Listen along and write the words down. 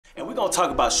gonna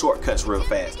talk about shortcuts real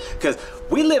fast, because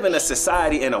we live in a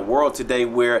society, in a world today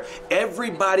where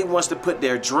everybody wants to put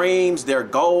their dreams, their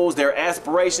goals, their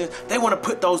aspirations, they want to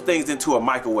put those things into a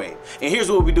microwave. And here's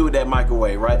what we do with that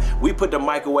microwave, right? We put the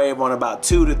microwave on about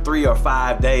 2 to 3 or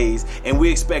 5 days, and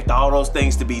we expect all those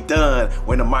things to be done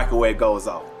when the microwave goes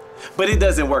off. But it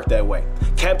doesn't work that way.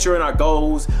 Capturing our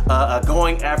goals,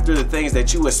 going after the things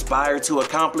that you aspire to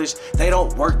accomplish, they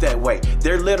don't work that way.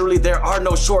 There are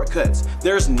no shortcuts.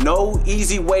 There's no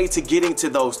easy way to getting to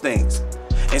those things.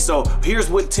 And so here's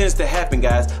what tends to happen,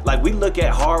 guys. Like, we look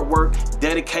at hard work,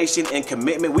 dedication, and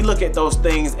commitment. We look at those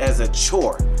things as a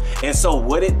chore. And so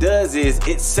what it does is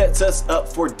it sets us up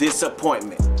for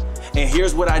disappointment. And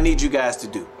here's what I need you guys to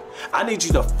do. I need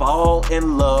you to fall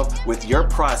in love with your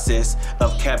process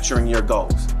of capturing your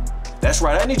goals. That's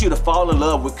right, I need you to fall in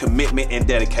love with commitment and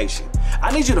dedication.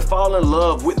 I need you to fall in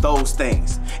love with those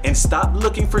things and stop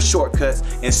looking for shortcuts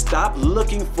and stop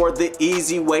looking for the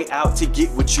easy way out to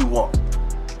get what you want.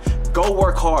 Go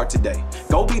work hard today.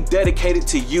 Go be dedicated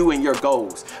to you and your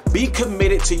goals. Be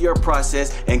committed to your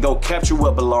process and go capture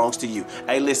what belongs to you.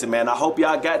 Hey, listen, man, I hope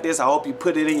y'all got this. I hope you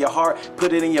put it in your heart,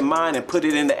 put it in your mind, and put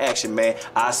it into action, man.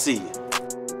 I see you.